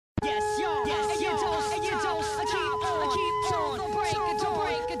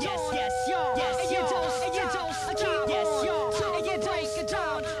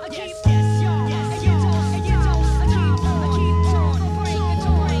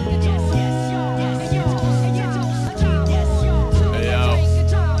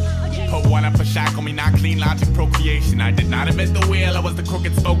watching procreation. I did not invent the wheel, I was the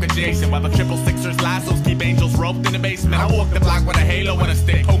crooked spoke of Jason. While the 666ers lassos keep angels roped in the basement, I walk the block with a halo and a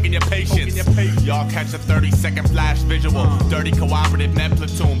stick, poking your patience. Y'all catch a 30-second flash visual. Dirty cooperative med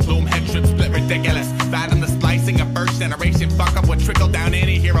platoon, plume head trip split ridiculous. Fathom the splicing of first generation fuck up with trickle down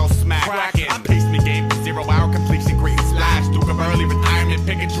any hero smack. I paced me game for 0-hour completion, great and slash. Duke of early retirement,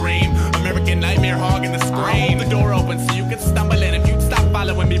 pick a dream. American nightmare hogging the screen. The door open so you can stumble in if you'd stop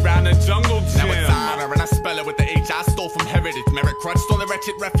following me round the jungle gym. Now it's honor and I spell it with the H I stole from heritage. Merit crutch stole the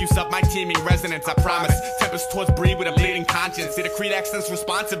wretched refuse of my teeming resonance. I promise. Tempest towards breed with a bleeding conscience. See the creed accent's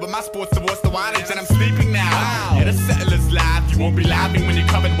responsive, but my sports divorce the wattage and I'm sleeping now. Yeah, the settlers laugh. You won't be laughing when your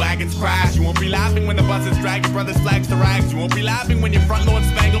covered wagons crash. You won't be laughing when the buses drag your brother's flags to rags. You won't be laughing when your front lawn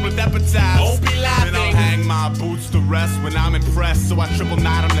spangled with epitaphs. Won't be laughing. And I'll hang my boots to rest when I'm impressed. So I triple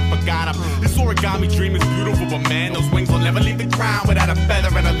knot them and forgot them. This origami dream is beautiful, but man, those wings will never leave the ground without a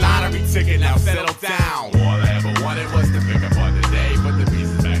feather and a lottery ticket. Now settle down. All I ever wanted was to pick up on the day, put the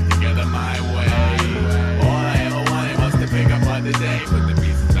pieces back together my way. All I ever wanted was to pick up on the day, put the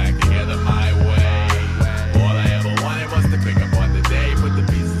pieces back together my way. All I ever wanted was to pick up on the day, put the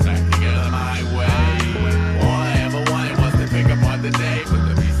pieces back together my way. All I ever wanted was to pick up on the day, put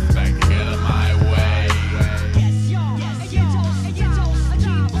the pieces back together my way.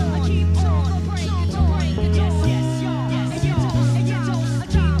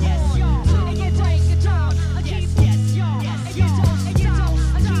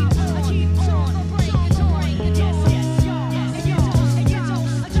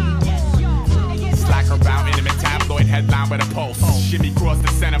 Headline with a pulse, shimmy cross the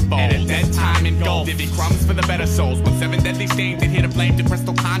centerfold, and a dead time in gold. Divvy crumbs for the better souls. When 7 deadly stains, they here to blame the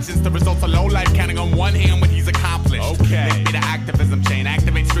crystal conscience. The results of low life, counting on one hand what he's accomplished. Okay, link me the activism chain,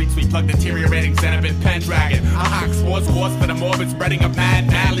 activate street sweep, plug deteriorating Zenobin Pendragon. I hawk sports wars for the morbid spreading of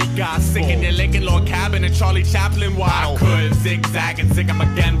mad alley gods. Sick in their Lincoln Lord Cabin and Charlie Chaplin waddle. I could zigzag and zig 'em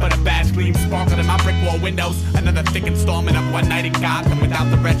again, but a badge gleam sparkled in my brick wall windows. Another thick installment of One Night in Gotham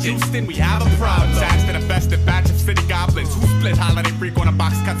without the wretched. Houston, we have a problem. Attached to the festive batch of city goblins who split holiday freak on a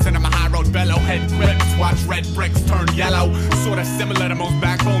box cut cinema high road bellow. Head grips, watch red bricks turn yellow. Sorta similar to most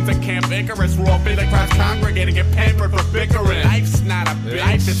backbones at Camp Icarus. Raw billy crowds congregating get pampered for bickering. Life's not a bitch,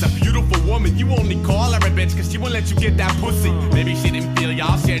 life is a beautiful woman. You only call her a bitch cause she won't let you get that pussy. Maybe she didn't feel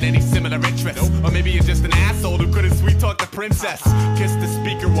y'all shared any similar interests. Or maybe you're just an asshole who couldn't sweet talk the princess. Kiss the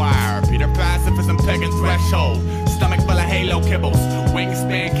speaker wire, Peter passive for some pagan threshold. Stomach full of halo kibbles,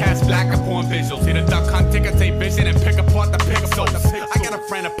 wingspan cast black upon visuals. Hit a duck hunt, ticker tape vision and pick apart the pixels. I got a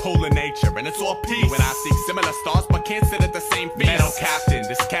friend of polar nature and it's all peace. When I see similar stars but can't sit at the same feast. Metal captain,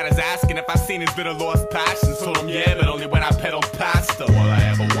 this cat is asking if I've seen his bitter lost passions. Told him yeah, but only when I pedaled past him.